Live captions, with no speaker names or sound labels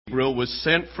Gabriel was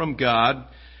sent from God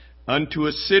unto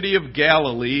a city of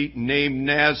Galilee named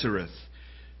Nazareth,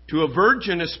 to a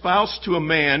virgin espoused to a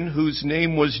man whose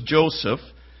name was Joseph,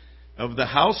 of the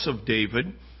house of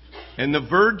David, and the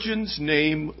virgin's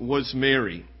name was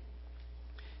Mary.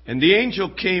 And the angel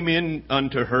came in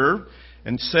unto her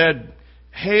and said,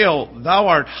 Hail, thou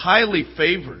art highly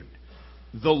favored.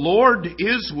 The Lord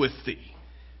is with thee.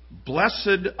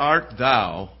 Blessed art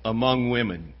thou among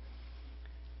women.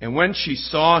 And when she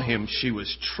saw him, she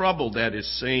was troubled at his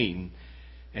saying,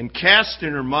 and cast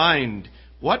in her mind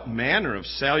what manner of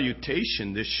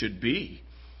salutation this should be.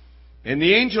 And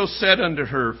the angel said unto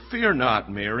her, Fear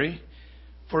not, Mary,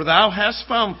 for thou hast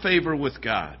found favor with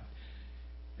God.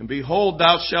 And behold,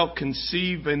 thou shalt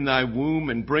conceive in thy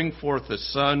womb, and bring forth a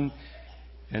son,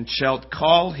 and shalt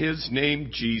call his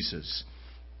name Jesus.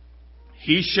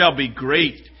 He shall be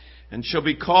great, and shall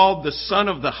be called the Son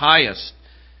of the Highest.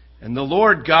 And the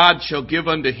Lord God shall give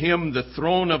unto him the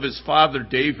throne of his father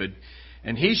David,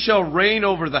 and he shall reign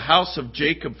over the house of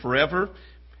Jacob forever,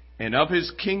 and of his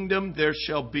kingdom there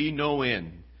shall be no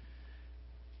end.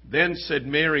 Then said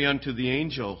Mary unto the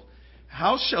angel,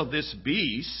 How shall this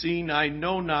be, seeing I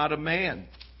know not a man?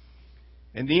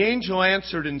 And the angel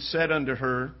answered and said unto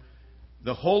her,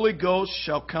 The Holy Ghost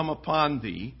shall come upon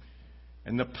thee,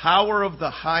 and the power of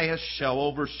the highest shall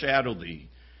overshadow thee.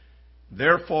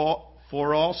 Therefore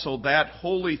also that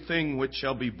holy thing which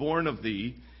shall be born of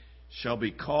thee shall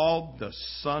be called the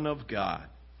Son of God.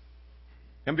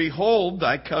 And behold,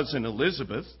 thy cousin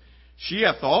Elizabeth, she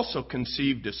hath also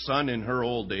conceived a son in her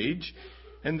old age,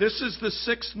 and this is the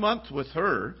 6th month with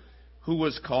her, who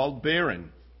was called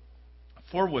barren.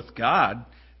 For with God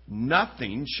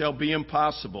nothing shall be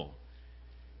impossible.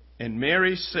 And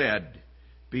Mary said,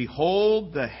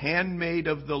 Behold the handmaid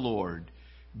of the Lord.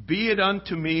 Be it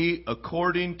unto me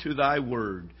according to thy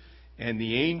word. And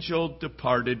the angel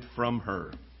departed from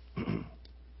her.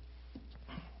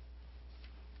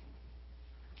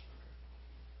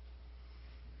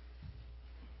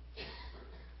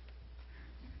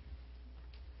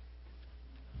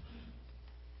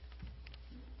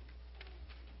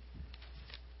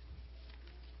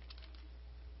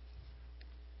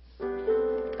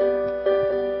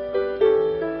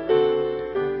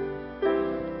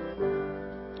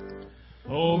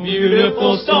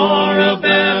 Beautiful star of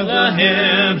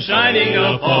Bethlehem, shining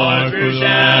apart through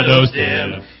shadows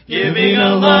dim, giving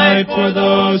a light for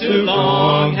those who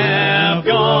long have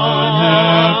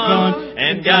gone,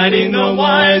 and guiding the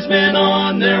wise men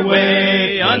on their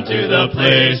way unto the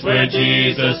place where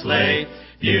Jesus lay.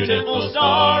 Beautiful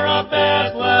star of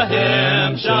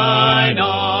Bethlehem, shine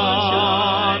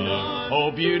on.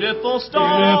 Oh, beautiful star,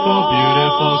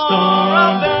 beautiful star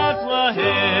of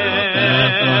Bethlehem.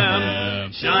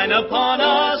 Shine upon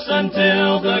us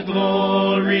until the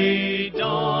glory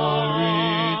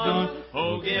dawn.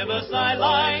 Oh, give us thy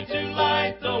light to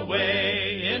light the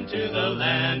way into the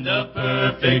land of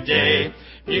perfect day.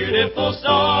 Beautiful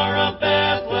star of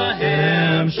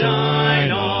Bethlehem,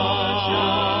 shine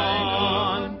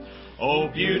on. Oh,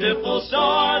 beautiful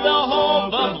star, the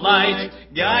hope of light,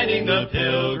 guiding the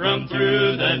pilgrim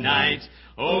through the night.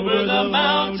 Over the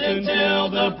mountain till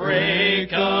the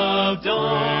break of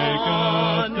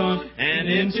dawn, and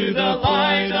into the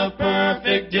light of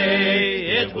perfect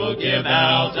day, it will give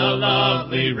out a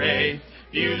lovely ray.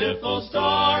 Beautiful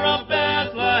star of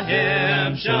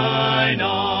Bethlehem, shine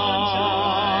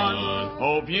on.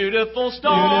 Oh, beautiful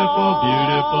star,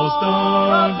 beautiful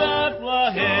star of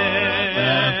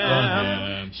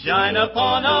Bethlehem, shine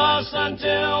upon us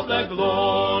until the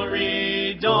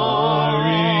glory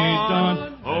dawn.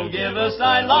 Oh, give us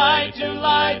thy light to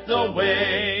light the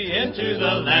way into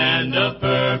the land of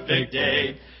perfect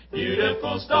day.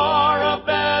 Beautiful star of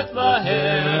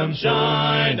Bethlehem,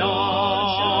 shine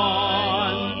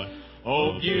on.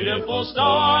 Oh, beautiful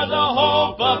star, the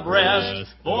hope of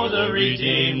rest for the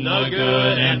redeemed, the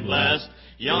good and blessed.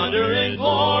 Yonder in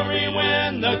glory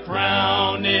when the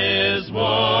crown is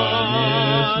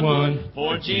won.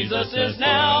 For Jesus is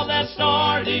now that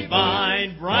star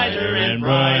divine, brighter and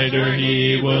brighter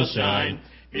he will shine.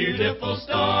 Beautiful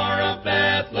star of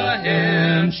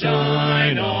Bethlehem,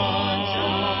 shine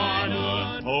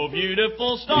on. Oh,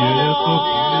 beautiful star,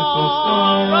 beautiful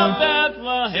star of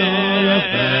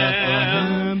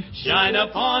Bethlehem, shine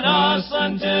upon us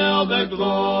until the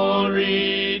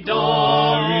glory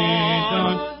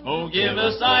dawn. Oh, give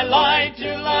us thy light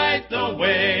to light the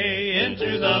way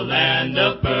into the land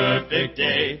of perfect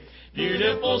day.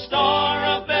 Beautiful star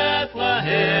of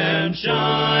Bethlehem,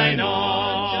 shine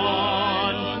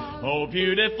on. Oh,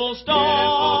 beautiful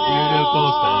star,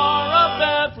 beautiful star of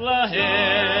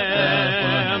Bethlehem,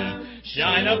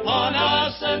 Shine upon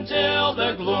us until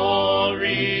the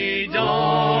glory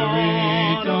dawn.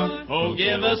 Oh,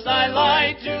 give us thy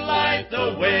light to light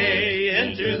the way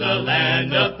into the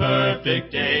land of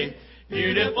perfect day.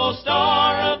 Beautiful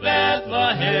star of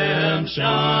Bethlehem,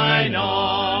 shine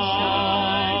on.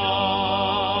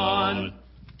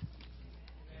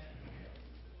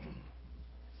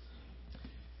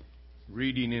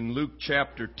 Reading in Luke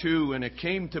chapter 2, and it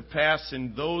came to pass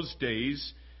in those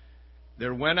days,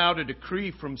 there went out a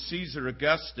decree from Caesar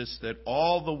Augustus that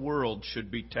all the world should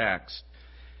be taxed.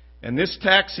 And this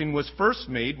taxing was first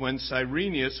made when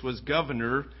Cyrenius was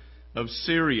governor of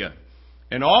Syria.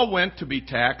 And all went to be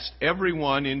taxed, every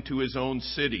one into his own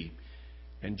city.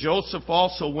 And Joseph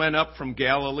also went up from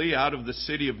Galilee out of the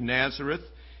city of Nazareth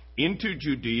into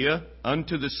Judea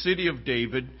unto the city of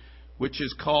David, which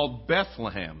is called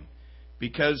Bethlehem,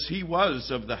 because he was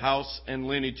of the house and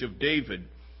lineage of David.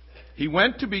 He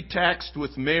went to be taxed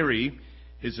with Mary,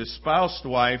 his espoused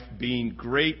wife, being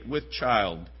great with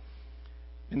child.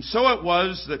 And so it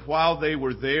was that while they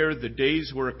were there, the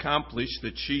days were accomplished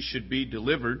that she should be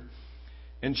delivered.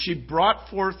 And she brought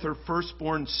forth her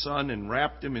firstborn son, and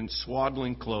wrapped him in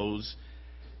swaddling clothes,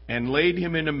 and laid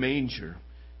him in a manger,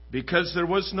 because there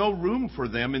was no room for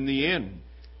them in the inn.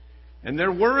 And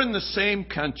there were in the same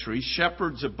country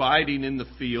shepherds abiding in the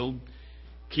field,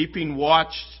 keeping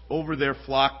watch over their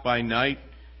flock by night.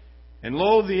 And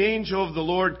lo, the angel of the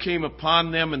Lord came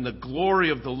upon them, and the glory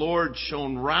of the Lord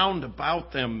shone round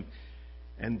about them,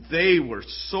 and they were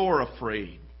sore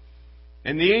afraid.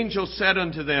 And the angel said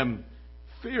unto them,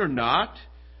 Fear not,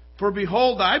 for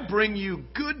behold, I bring you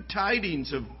good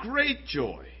tidings of great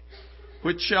joy,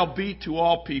 which shall be to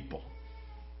all people.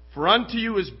 For unto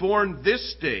you is born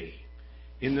this day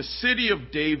in the city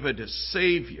of David a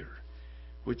Savior,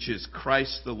 which is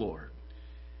Christ the Lord.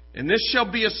 And this shall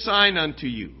be a sign unto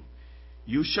you.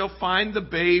 You shall find the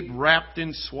babe wrapped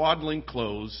in swaddling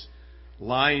clothes,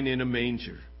 lying in a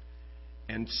manger.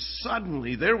 And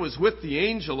suddenly there was with the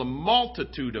angel a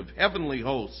multitude of heavenly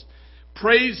hosts,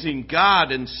 praising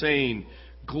God and saying,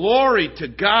 Glory to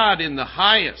God in the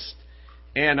highest,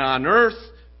 and on earth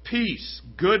peace,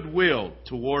 goodwill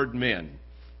toward men.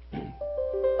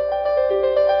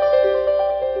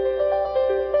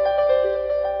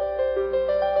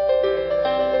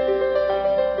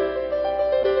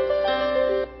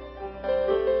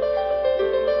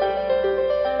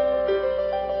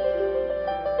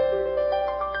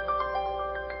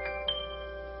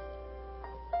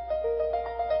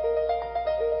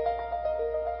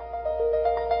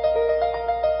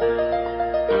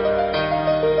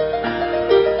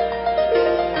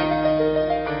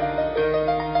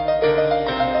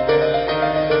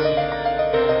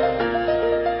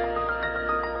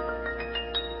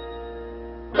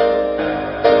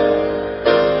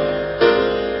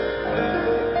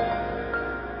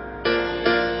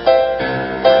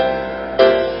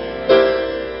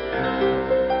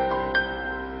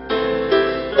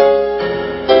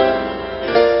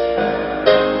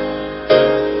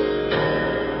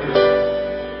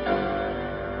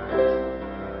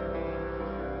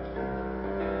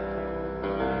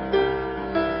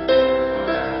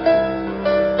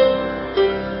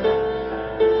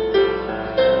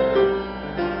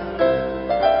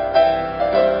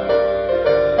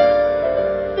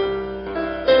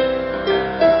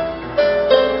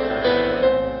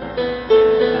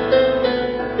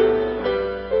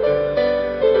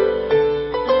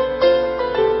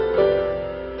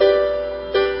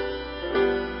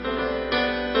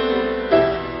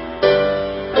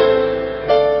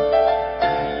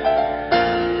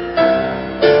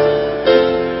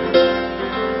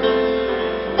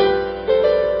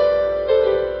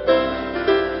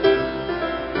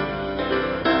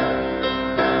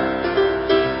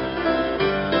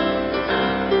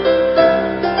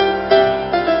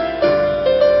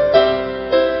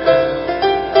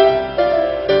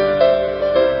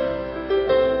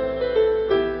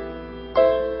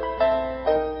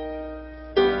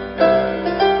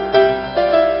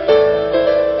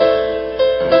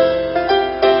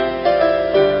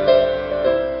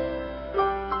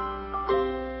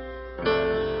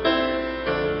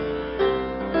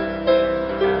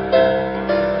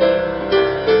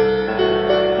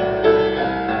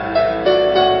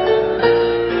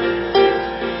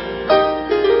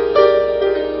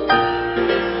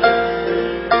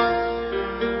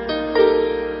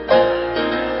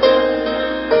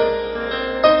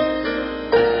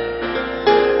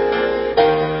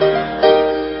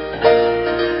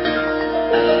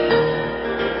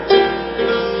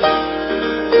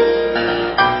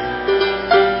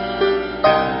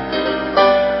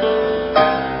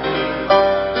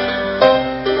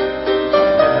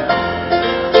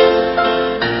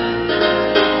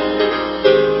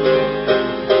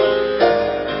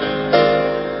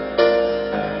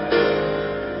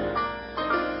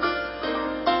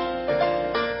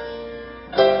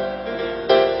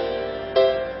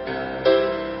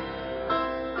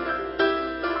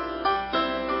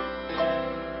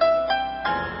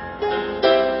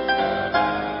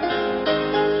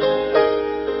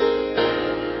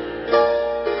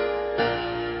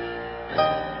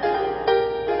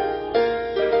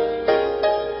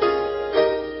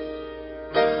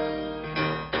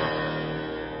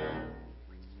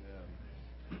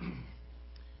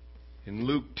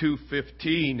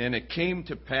 2:15, and it came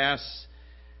to pass,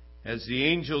 as the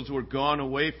angels were gone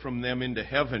away from them into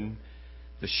heaven,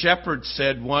 the shepherds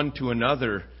said one to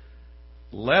another,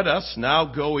 Let us now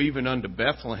go even unto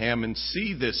Bethlehem, and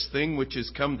see this thing which is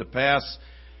come to pass,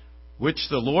 which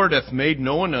the Lord hath made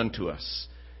known unto us.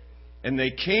 And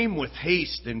they came with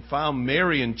haste, and found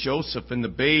Mary and Joseph and the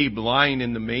babe lying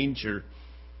in the manger.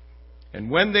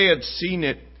 And when they had seen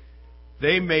it,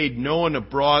 they made known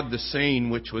abroad the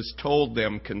saying which was told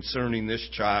them concerning this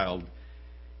child.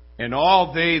 And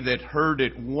all they that heard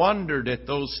it wondered at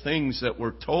those things that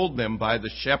were told them by the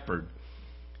shepherd.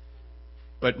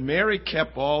 But Mary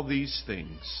kept all these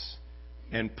things,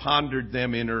 and pondered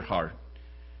them in her heart.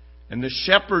 And the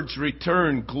shepherds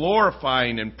returned,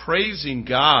 glorifying and praising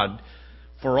God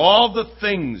for all the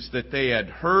things that they had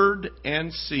heard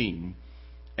and seen,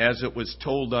 as it was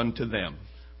told unto them.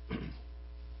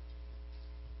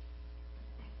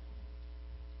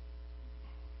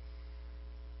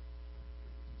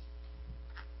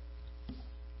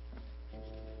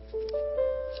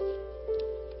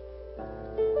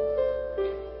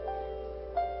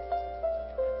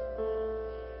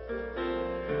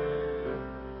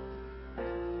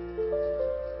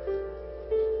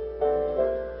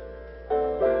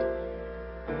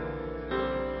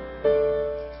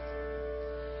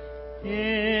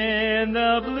 In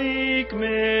the bleak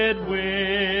midwinter,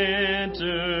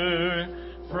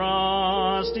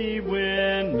 frosty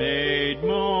wind made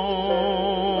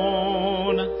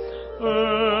moan.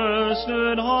 Earth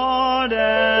stood hard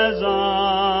as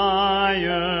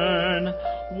iron,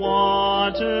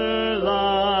 water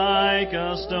like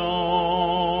a stone.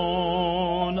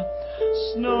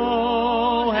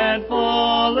 Snow had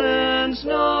fallen,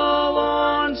 snow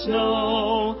on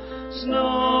snow, snow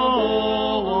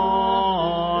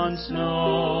on snow.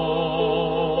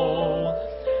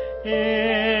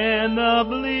 In the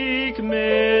bleak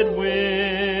midwinter,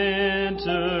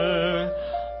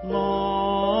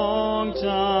 long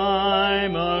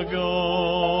time ago.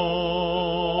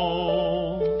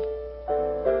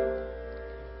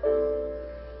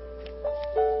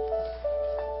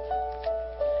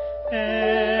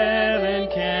 Heaven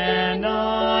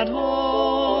cannot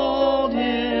hold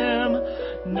him,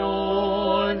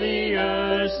 nor the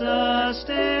earth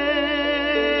sustain.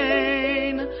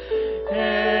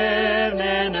 Heaven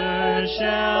and earth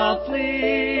shall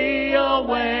flee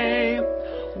away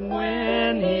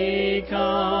when he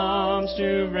comes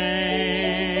to reign.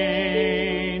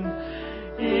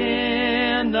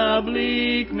 In the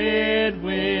bleak midwinter,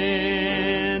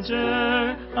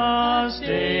 a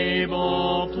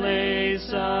stable place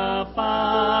sufficed.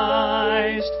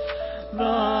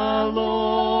 The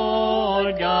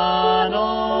Lord God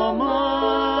Almighty,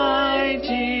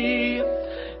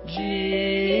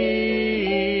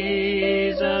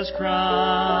 Jesus Christ.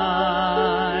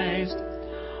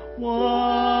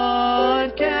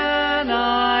 What can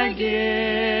I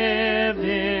give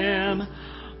him,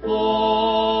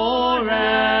 poor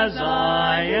as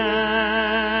I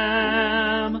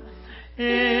am?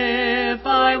 If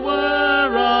I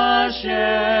were a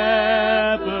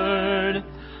shepherd,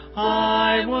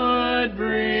 I would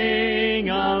bring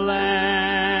a lamb.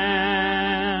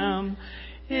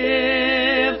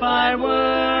 If I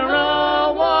were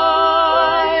a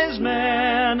wise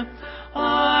man,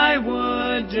 I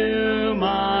would do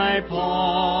my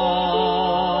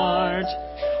part.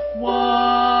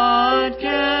 What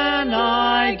can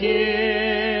I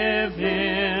give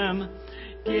him?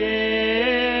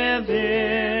 Give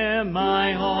him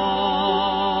my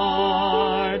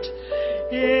heart.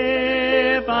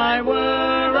 If I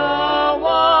were a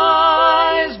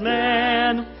wise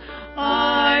man,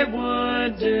 I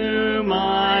would do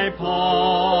my part.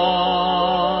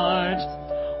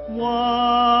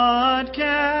 What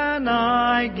can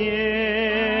I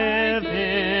give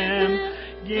him?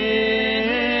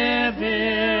 Give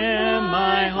him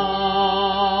my heart.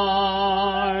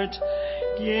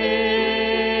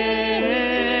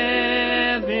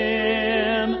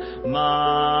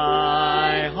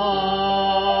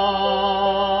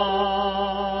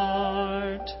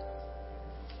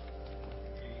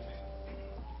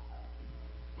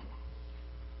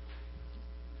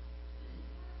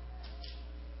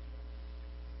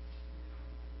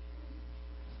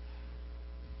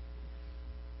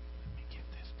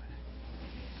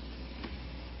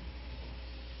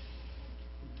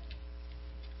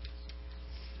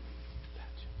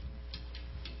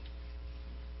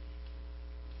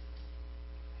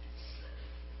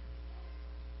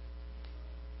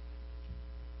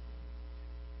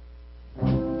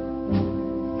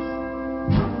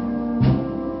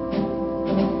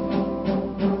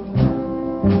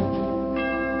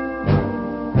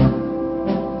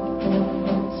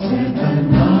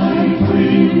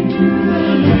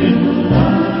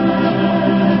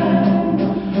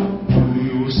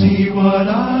 what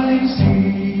I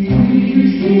see?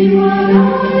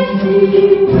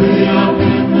 Way up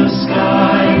in the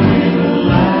sky, little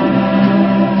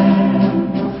lamb.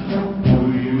 Do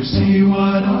you see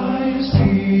what I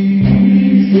see?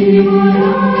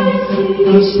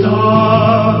 A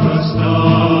star,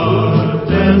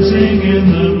 dancing in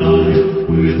the night,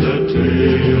 with a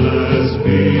tail as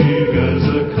big as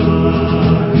a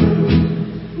kite.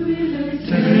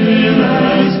 Tail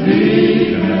as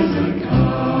big as a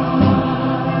kite.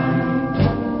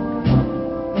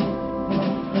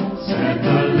 Said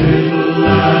the little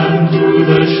lamb to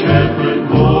the shepherd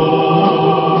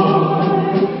boy,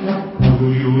 do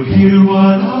you hear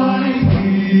what I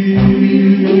hear?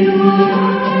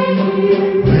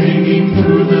 Ringing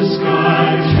through the sky,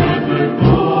 shepherd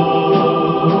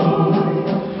boy,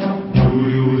 do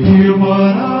you hear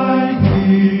what I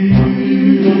hear?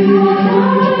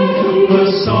 A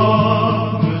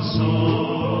song,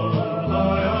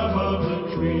 high above the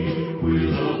tree,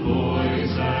 with a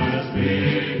voice as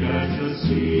big as the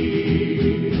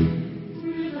sea.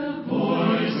 With a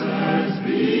voice as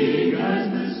big as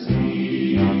the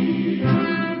sea.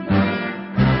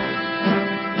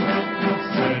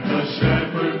 Said the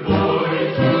shepherd boy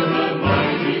to the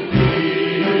mighty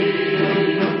king,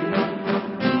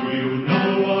 do you know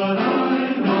what I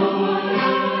know?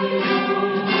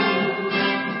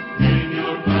 In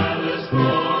your palace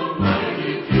throne,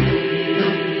 mighty king,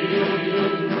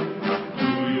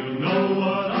 do you know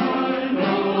what I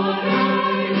know?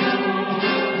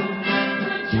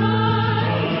 A child,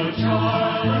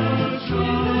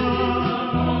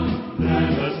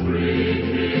 let us bring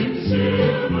him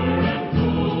silver and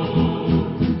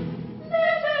gold.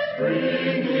 Let us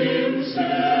bring him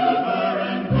silver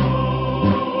and gold.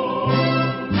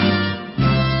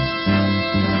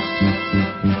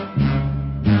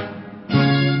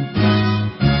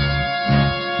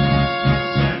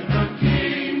 Send the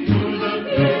king to the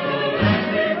people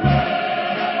everywhere.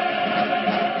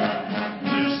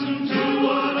 Listen to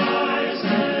what I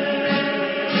say.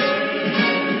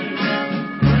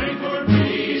 Pray for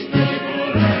peace,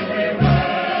 people everywhere.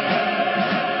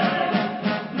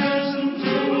 Listen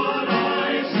to what I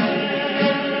say.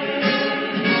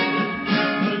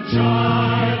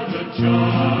 The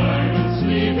child,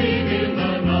 sleeping in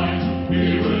the night, he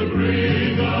will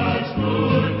bring us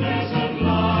goodness and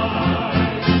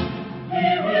light. He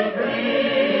will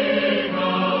bring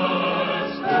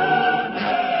us goodness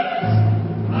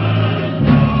and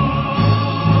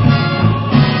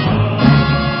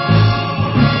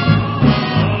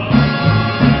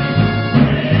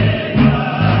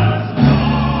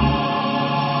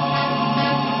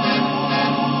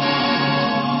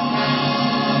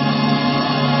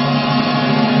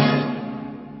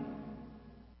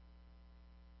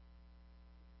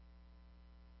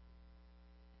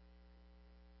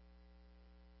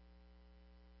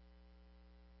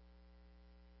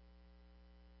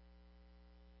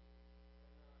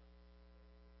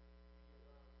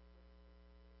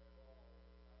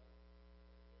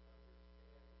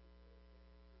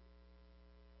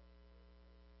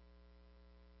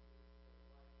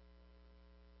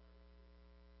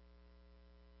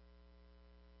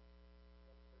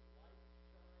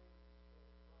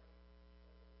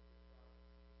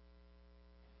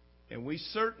And we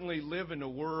certainly live in a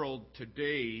world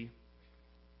today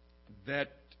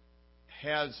that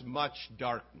has much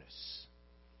darkness.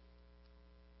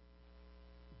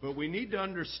 But we need to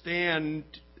understand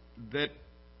that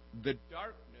the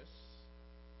darkness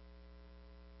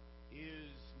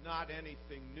is not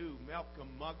anything new. Malcolm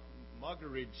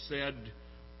Muggeridge said,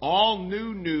 all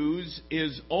new news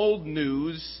is old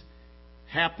news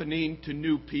happening to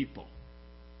new people.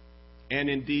 And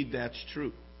indeed, that's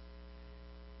true.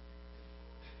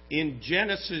 In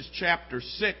Genesis chapter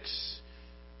 6,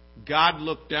 God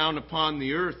looked down upon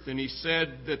the earth and He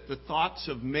said that the thoughts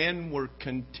of men were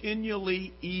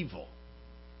continually evil.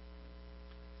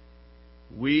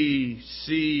 We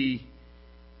see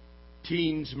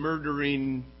teens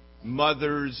murdering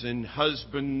mothers and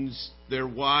husbands, their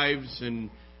wives, and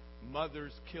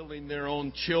mothers killing their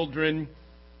own children,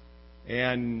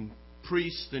 and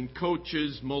priests and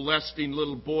coaches molesting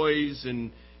little boys,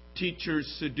 and teachers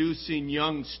seducing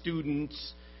young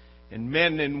students, and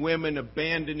men and women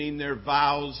abandoning their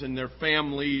vows and their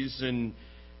families. And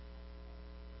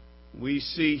we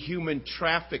see human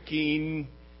trafficking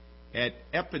at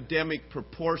epidemic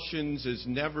proportions as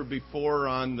never before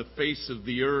on the face of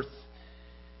the earth.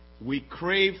 We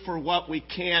crave for what we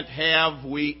can't have.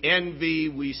 We envy,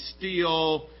 we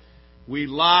steal, we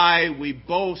lie, we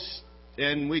boast,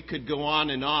 and we could go on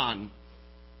and on.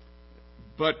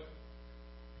 But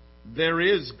there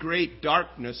is great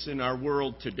darkness in our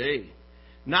world today.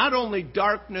 not only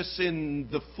darkness in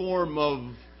the form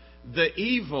of the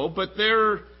evil, but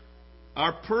there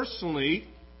are personally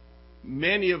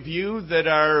many of you that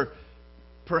are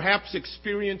perhaps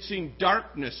experiencing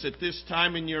darkness at this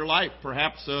time in your life.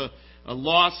 Perhaps a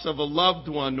loss of a loved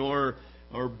one, or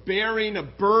bearing a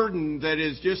burden that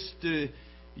is just,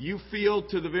 you feel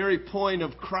to the very point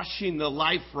of crushing the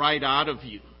life right out of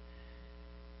you.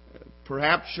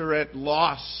 Perhaps you're at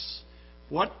loss.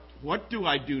 What do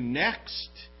I do next?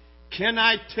 Can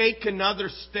I take another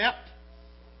step?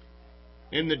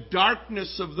 And the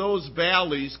darkness of those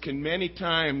valleys can many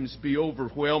times be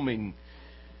overwhelming.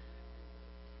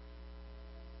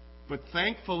 But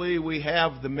thankfully we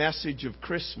have the message of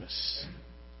Christmas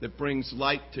that brings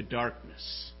light to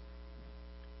darkness.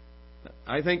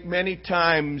 I think many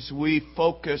times we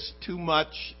focus too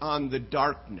much on the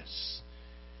darkness.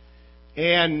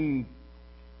 And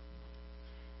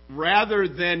rather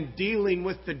than dealing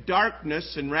with the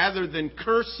darkness and rather than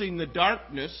cursing the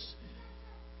darkness,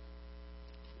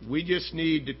 we just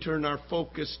need to turn our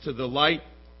focus to the light,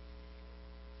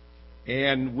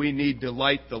 and we need to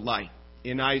light the light.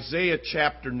 In Isaiah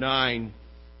chapter 9,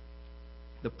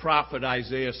 the prophet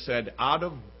Isaiah said, "Out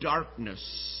of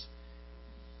darkness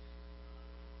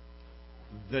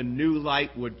the new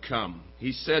light would come."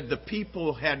 He said the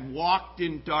people had walked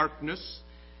in darkness,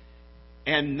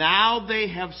 and now they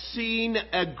have seen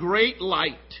a great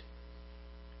light.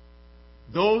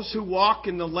 Those who walk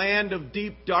in the land of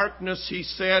deep darkness, he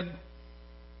said,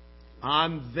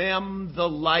 on them the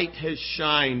light has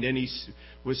shined. And he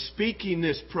was speaking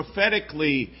this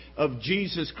prophetically of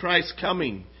Jesus Christ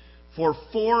coming. For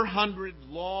 400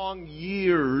 long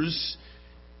years,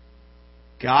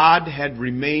 God had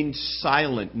remained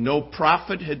silent. No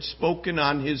prophet had spoken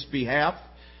on his behalf.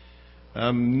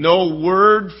 No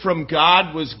word from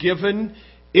God was given.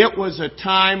 It was a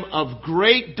time of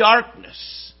great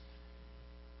darkness.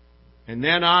 And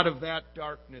then out of that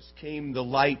darkness came the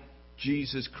light,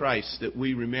 Jesus Christ, that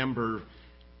we remember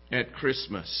at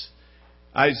Christmas.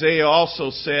 Isaiah also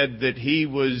said that he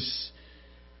was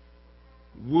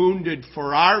wounded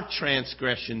for our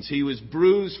transgressions. He was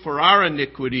bruised for our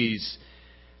iniquities.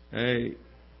 And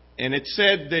it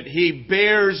said that he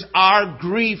bears our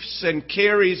griefs and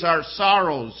carries our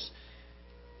sorrows.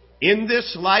 In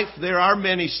this life there are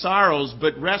many sorrows,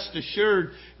 but rest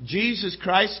assured, Jesus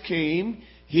Christ came.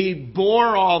 He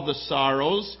bore all the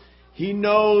sorrows. He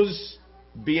knows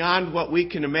beyond what we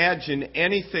can imagine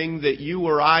anything that you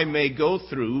or I may go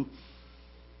through.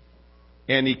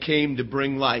 And He came to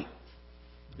bring light.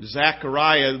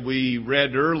 Zechariah, we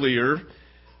read earlier,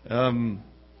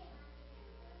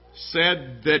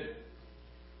 said that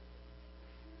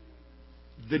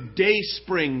the day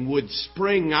spring would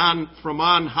spring on from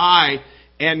on high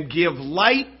and give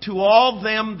light to all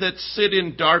them that sit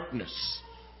in darkness,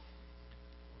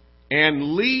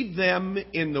 and lead them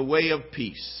in the way of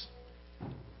peace.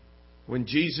 When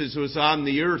Jesus was on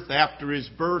the earth after His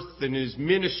birth and His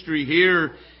ministry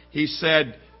here, He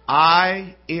said,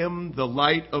 "I am the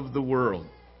light of the world.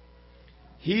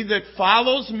 He that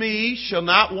follows me shall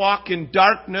not walk in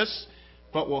darkness,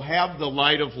 but will have the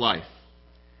light of life."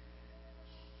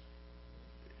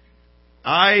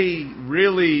 I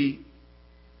really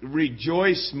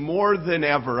rejoice more than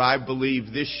ever, I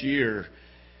believe, this year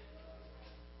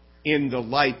in the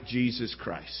light, Jesus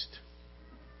Christ.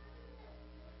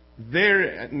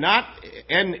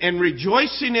 And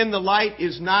rejoicing in the light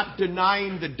is not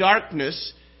denying the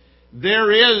darkness.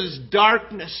 There is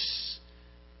darkness.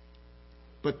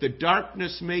 But the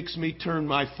darkness makes me turn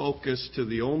my focus to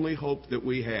the only hope that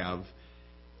we have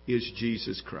is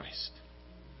Jesus Christ.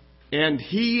 And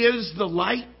He is the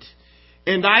light.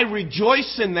 And I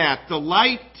rejoice in that. The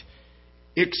light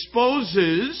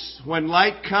exposes. When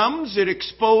light comes, it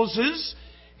exposes.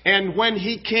 And when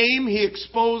He came, He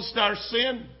exposed our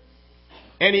sin.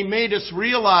 And He made us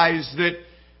realize that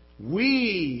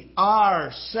we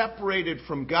are separated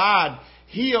from God.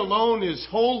 He alone is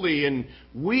holy and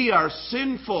we are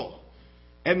sinful.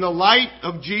 And the light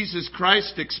of Jesus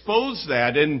Christ exposed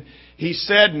that. And He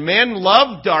said, men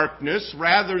love darkness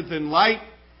rather than light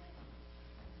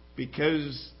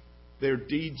because their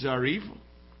deeds are evil.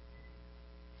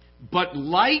 But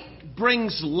light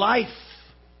brings life.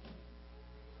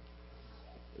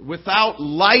 Without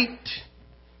light,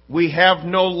 we have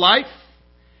no life.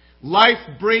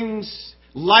 Light brings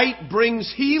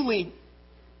healing.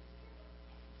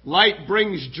 Light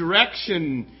brings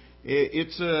direction.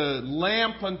 It's a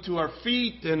lamp unto our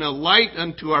feet and a light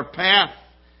unto our path.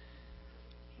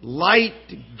 Light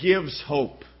gives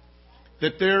hope.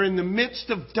 That there in the midst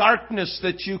of darkness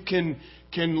that you can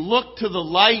look to the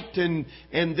light and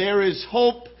there is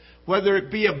hope whether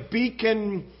it be a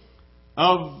beacon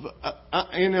of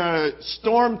in a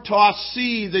storm-tossed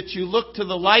sea that you look to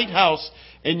the lighthouse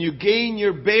and you gain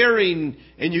your bearing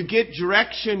and you get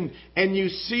direction and you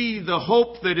see the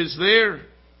hope that is there.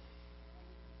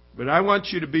 But I want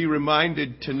you to be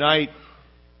reminded tonight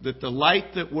that the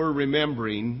light that we're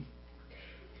remembering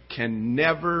can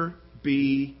never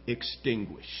be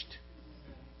extinguished.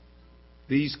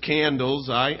 These candles,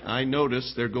 I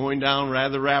notice they're going down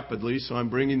rather rapidly, so I'm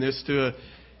bringing this to a...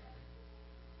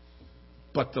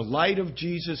 But the light of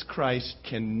Jesus Christ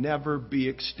can never be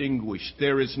extinguished.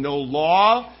 There is no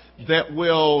law that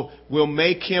will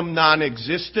make Him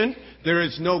non-existent. There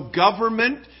is no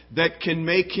government that can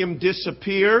make Him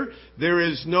disappear. There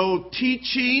is no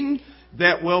teaching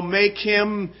that will make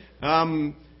Him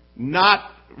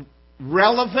not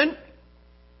relevant.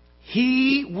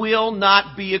 He will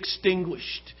not be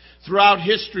extinguished. Throughout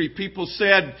history, people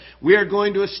said, we are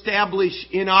going to establish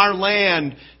in our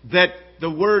land that the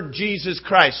word Jesus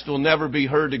Christ will never be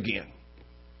heard again.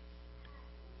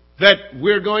 That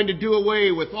we're going to do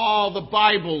away with all the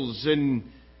Bibles, and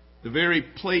the very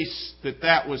place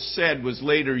that was said was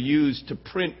later used to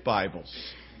print Bibles.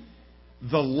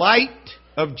 The light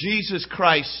of Jesus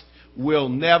Christ will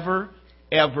never,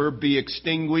 ever be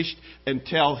extinguished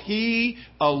until He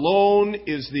alone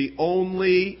is the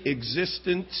only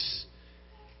existence,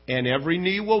 and every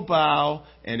knee will bow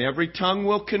and every tongue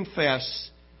will confess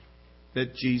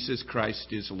that Jesus Christ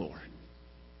is Lord.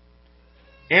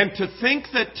 And to think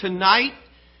that tonight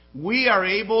we are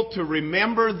able to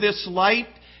remember this light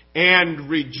and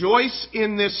rejoice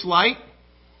in this light,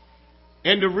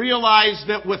 and to realize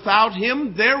that without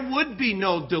Him there would be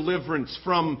no deliverance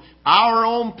from our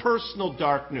own personal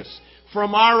darkness,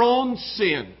 from our own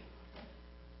sin.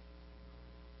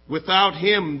 Without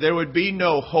Him there would be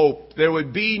no hope, there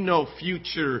would be no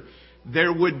future,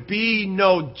 there would be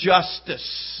no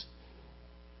justice.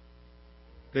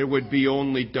 There would be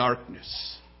only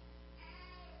darkness.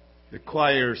 The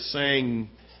choir sang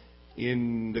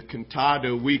in the cantata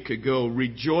a week ago,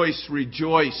 "Rejoice,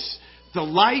 rejoice, the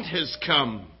light has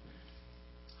come."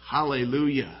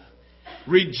 Hallelujah.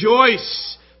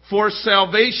 Rejoice, for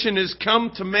salvation has come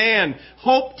to man.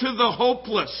 Hope to the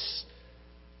hopeless.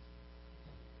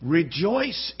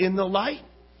 Rejoice in the light.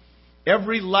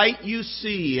 Every light you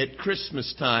see at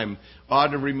Christmas time ought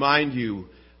to remind you,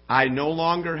 I no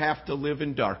longer have to live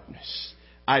in darkness.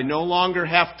 I no longer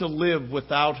have to live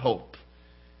without hope.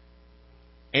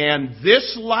 And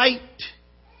this light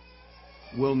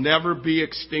will never be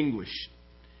extinguished.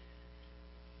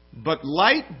 But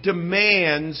light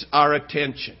demands our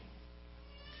attention.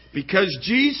 Because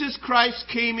Jesus Christ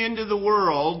came into the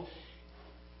world,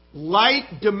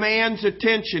 light demands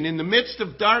attention. In the midst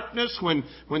of darkness,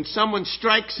 when someone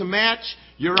strikes a match,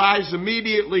 your eyes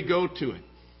immediately go to it.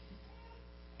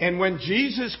 And when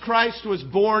Jesus Christ was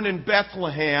born in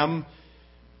Bethlehem,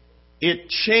 it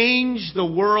changed the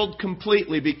world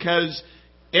completely, because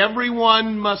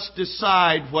everyone must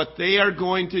decide what they are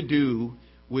going to do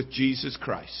with Jesus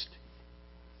Christ.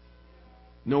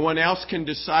 No one else can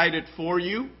decide it for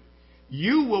you.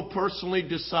 You will personally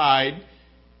decide,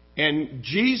 and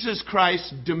Jesus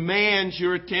Christ demands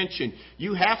your attention.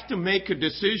 You have to make a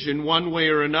decision one way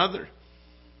or another.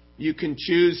 You can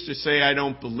choose to say, I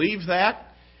don't believe that,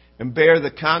 and bear the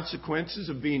consequences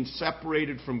of being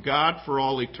separated from God for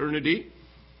all eternity.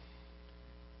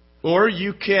 Or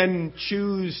you can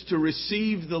choose to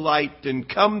receive the light and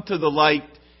come to the light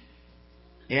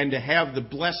and to have the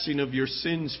blessing of your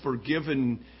sins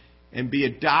forgiven and be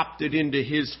adopted into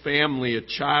His family, a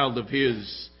child of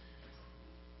His.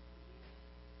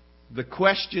 The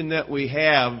question that we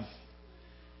have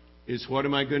is, what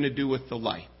am I going to do with the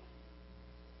light?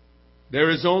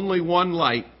 There is only one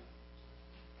light,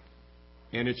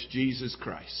 and it's Jesus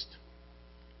Christ.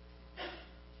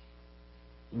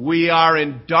 We are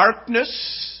in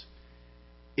darkness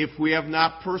if we have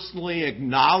not personally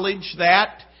acknowledged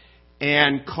that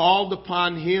and called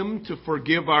upon Him to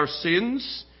forgive our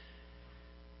sins.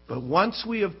 But once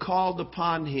we have called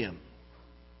upon Him,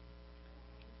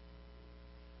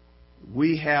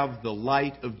 we have the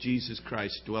light of Jesus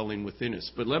Christ dwelling within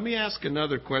us. But let me ask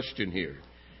another question here.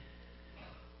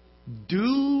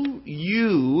 Do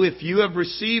you, if you have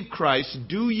received Christ,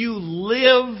 do you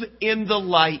live in the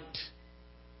light?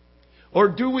 Or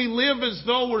do we live as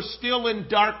though we're still in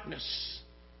darkness?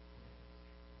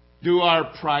 Do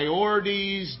our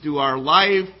priorities, do our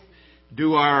life,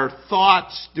 do our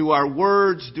thoughts, do our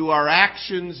words, do our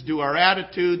actions, do our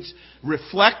attitudes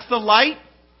reflect the light?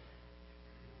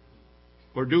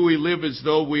 Or do we live as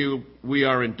though we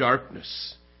are in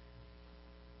darkness?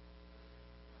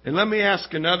 And let me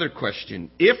ask another question.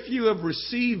 If you have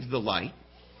received the light,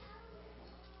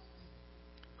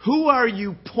 who are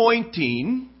you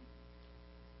pointing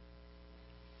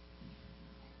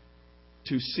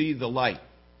to see the light?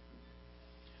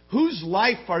 Whose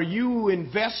life are you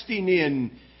investing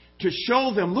in to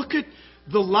show them, look at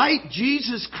the light,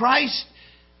 Jesus Christ.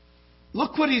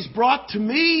 Look what He's brought to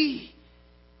me.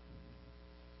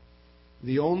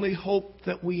 The only hope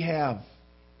that we have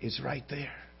is right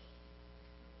there.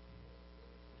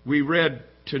 We read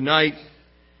tonight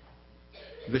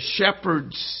the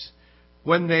shepherds,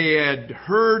 when they had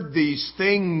heard these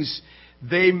things,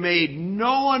 they made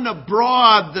known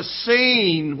abroad the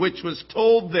saying which was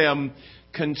told them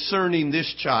concerning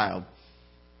this child.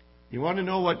 You want to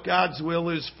know what God's will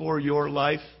is for your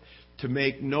life? To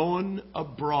make known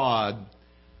abroad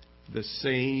the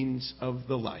sayings of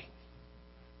the light.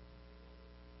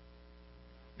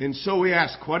 And so we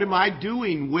ask, what am I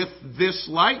doing with this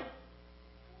light?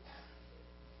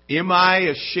 Am I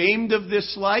ashamed of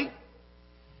this light?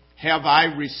 Have I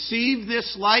received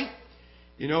this light?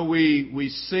 You know, we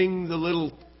sing the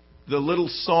little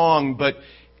song, but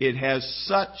it has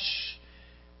such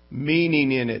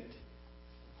meaning in it.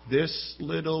 This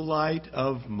little light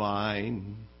of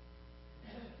mine,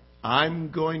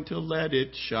 I'm going to let it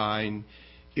shine.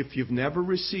 If you've never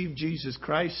received Jesus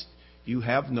Christ, you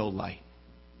have no light.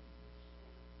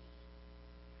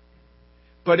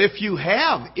 But if you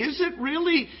have, is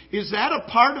that a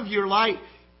part of your life?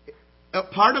 A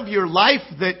part of your life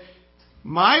that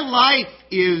my life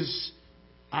is,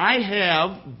 I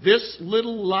have this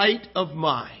little light of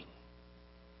mine.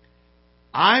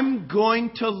 I'm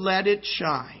going to let it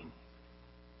shine.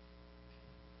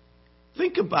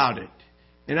 Think about it.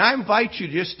 And I invite you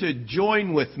just to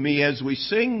join with me as we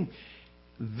sing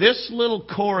this little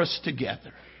chorus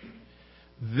together.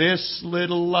 This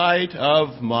little light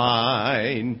of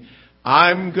mine,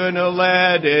 I'm gonna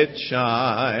let it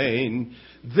shine.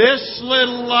 This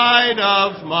little light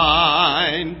of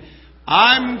mine,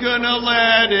 I'm gonna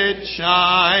let it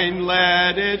shine,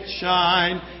 let it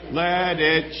shine, let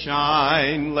it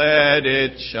shine, let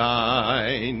it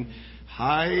shine.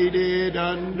 Hide it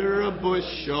under a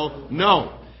bushel.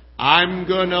 No, I'm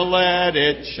gonna let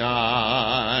it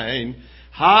shine.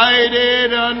 Hide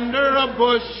it under a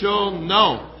bushel.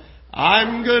 No,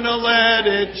 I'm gonna let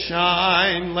it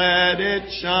shine, let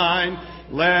it shine.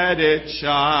 Let it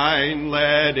shine,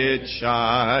 let it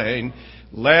shine.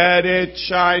 Let it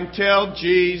shine till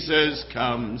Jesus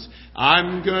comes.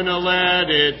 I'm gonna let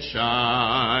it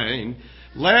shine.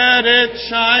 Let it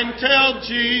shine till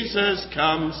Jesus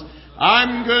comes.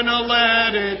 I'm gonna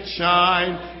let it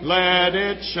shine. Let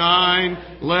it shine,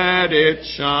 let it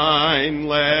shine,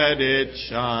 let it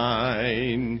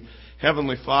shine.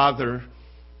 Heavenly Father,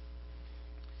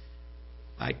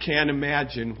 I can't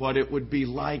imagine what it would be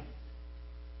like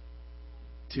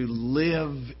to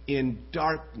live in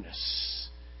darkness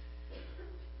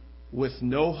with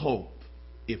no hope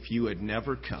if you had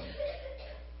never come.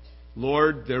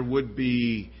 Lord, there would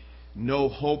be no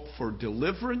hope for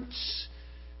deliverance.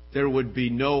 There would be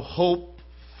no hope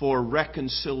for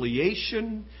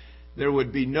reconciliation. There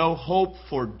would be no hope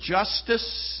for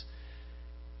justice.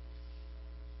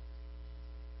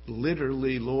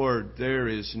 Literally, Lord, there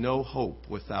is no hope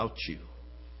without you.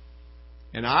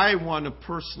 And I want to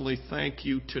personally thank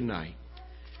you tonight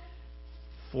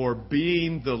for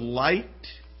being the light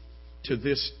to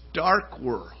this dark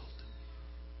world.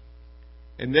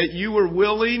 And that you were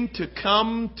willing to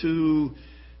come to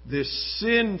this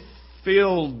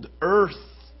sin-filled earth.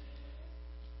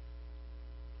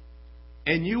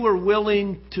 And you were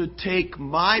willing to take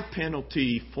my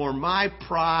penalty for my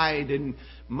pride and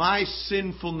my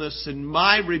sinfulness and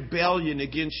my rebellion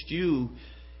against you.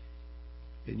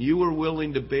 And you were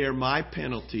willing to bear my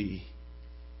penalty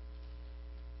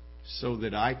so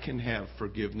that I can have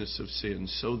forgiveness of sin,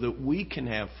 so that we can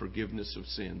have forgiveness of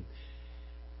sin.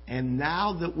 And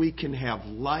now that we can have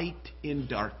light in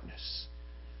darkness.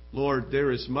 Lord,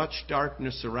 there is much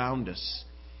darkness around us.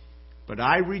 But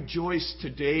I rejoice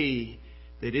today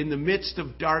that in the midst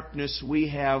of darkness we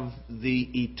have the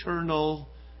eternal,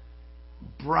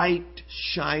 bright,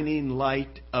 shining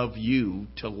light of you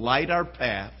to light our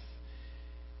path,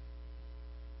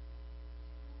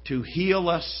 to heal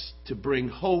us, to bring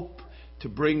hope, to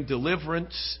bring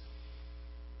deliverance,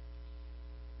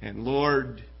 and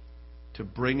Lord, to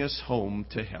bring us home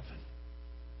to heaven.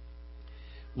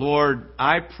 Lord,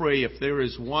 I pray if there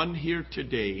is one here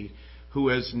today who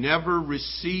has never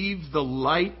received the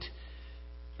light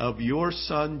of your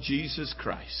Son, Jesus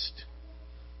Christ,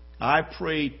 I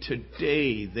pray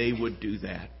today they would do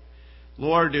that.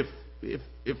 Lord,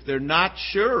 if they're not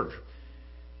sure,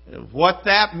 what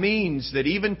that means, that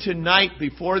even tonight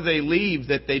before they leave,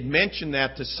 that they'd mention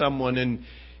that to someone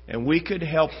and we could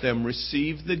help them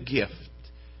receive the gift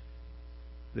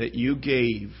that you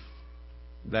gave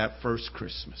that first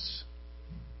Christmas.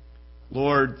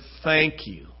 Lord, thank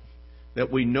you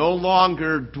that we no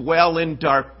longer dwell in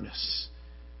darkness,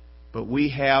 but we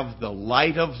have the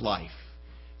light of life,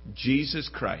 Jesus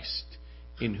Christ,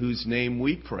 in whose name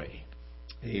we pray.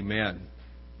 Amen.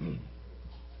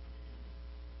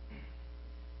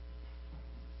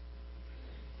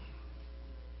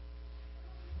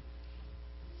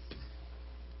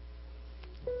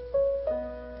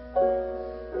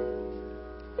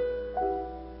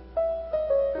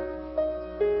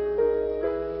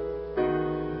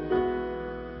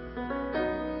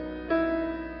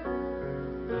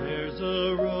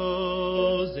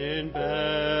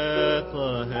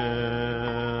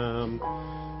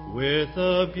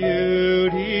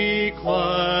 Beauty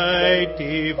quite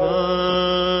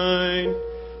divine,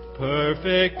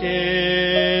 perfect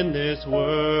in this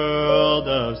world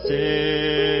of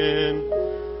sin,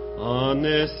 on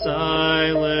this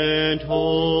silent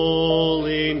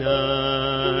holy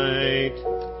night.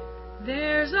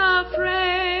 There's a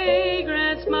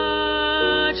fragrance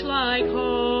much like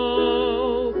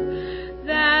hope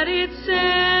that it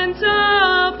sends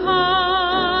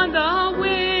upon the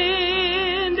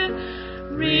wind,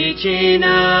 reaching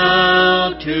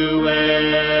out to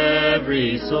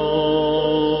every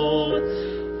soul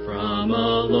from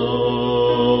a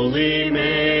lowly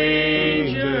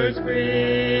manger's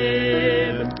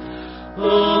crib.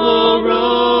 Oh,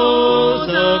 Rose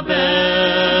of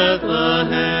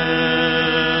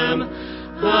Bethlehem,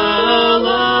 how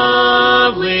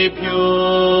lovely,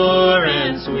 pure,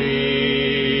 and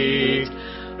sweet,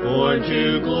 born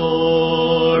to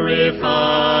glorify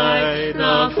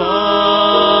the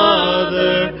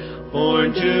Father,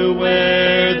 born to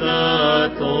wear the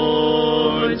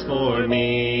thorns for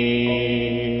me.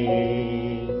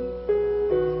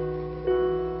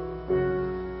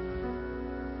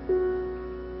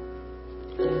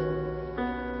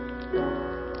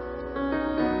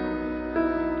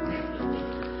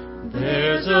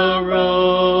 There's a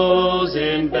rose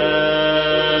in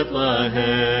Bethlehem,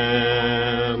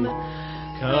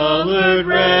 colored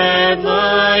red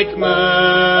like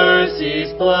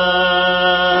mercy's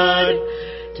blood.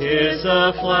 'Tis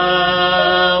a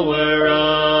flower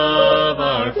of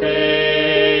our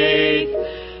faith,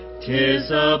 'tis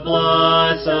a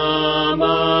blossom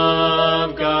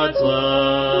of God's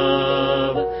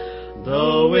love.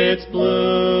 Though its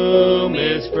bloom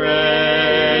is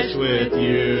fresh with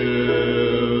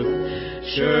youth,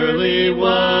 surely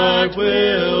what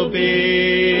will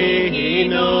be He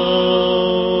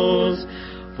knows.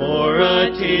 For a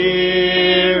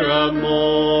tear of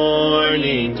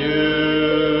morning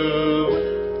dew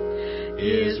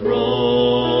is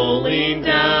rolling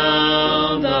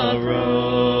down the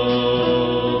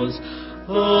rose.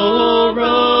 Oh,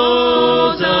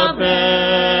 Rose of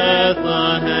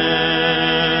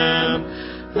Bethlehem,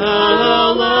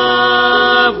 how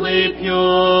lovely,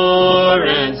 pure,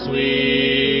 and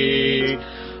sweet,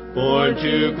 born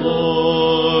to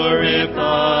glorify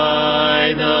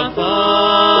the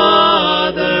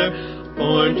Father,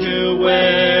 born to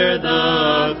wear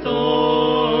the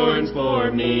thorns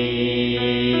for me.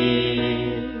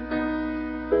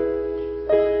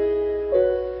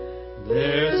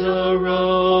 There's a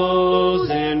rose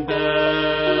in Bethlehem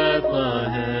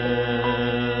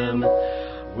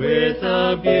with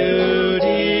a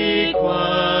beauty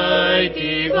quite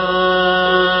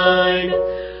divine,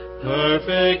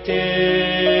 perfect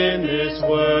in this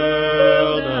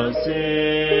world of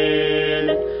sin,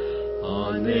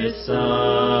 on this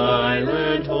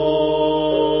silent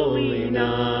holy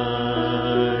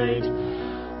night.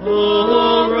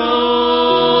 Oh,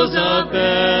 Rose of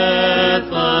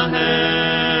Bethlehem,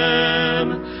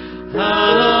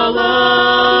 how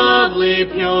lovely,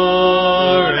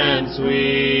 pure, and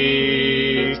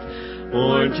sweet,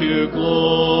 born to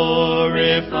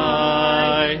glorify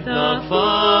the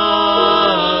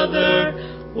Father,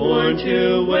 born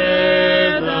to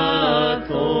wear the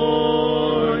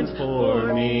thorns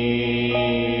for me.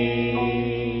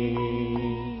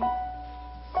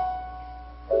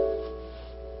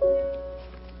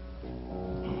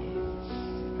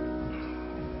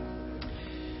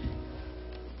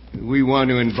 We want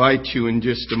to invite you in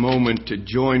just a moment to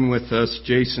join with us.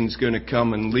 Jason's going to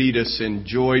come and lead us in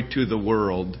Joy to the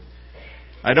World.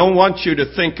 I don't want you to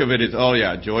think of it as, oh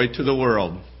yeah, Joy to the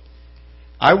World.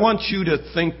 I want you to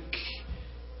think,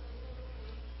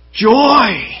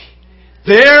 joy!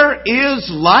 There is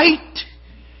light.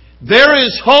 There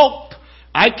is hope.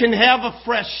 I can have a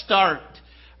fresh start.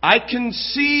 I can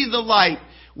see the light.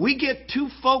 We get too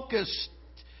focused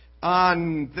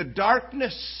on the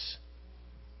darkness.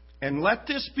 And let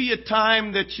this be a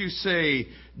time that you say,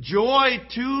 joy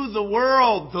to the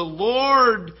world, the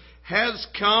Lord has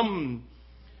come.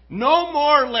 No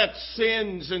more let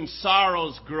sins and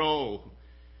sorrows grow,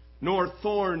 nor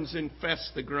thorns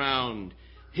infest the ground.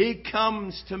 He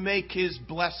comes to make His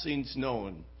blessings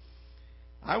known.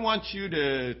 I want you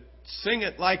to sing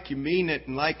it like you mean it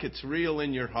and like it's real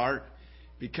in your heart,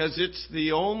 because it's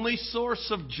the only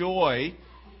source of joy,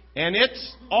 and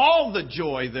it's all the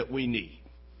joy that we need.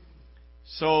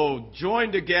 So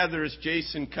join together as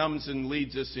Jason comes and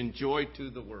leads us in Joy to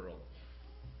the World.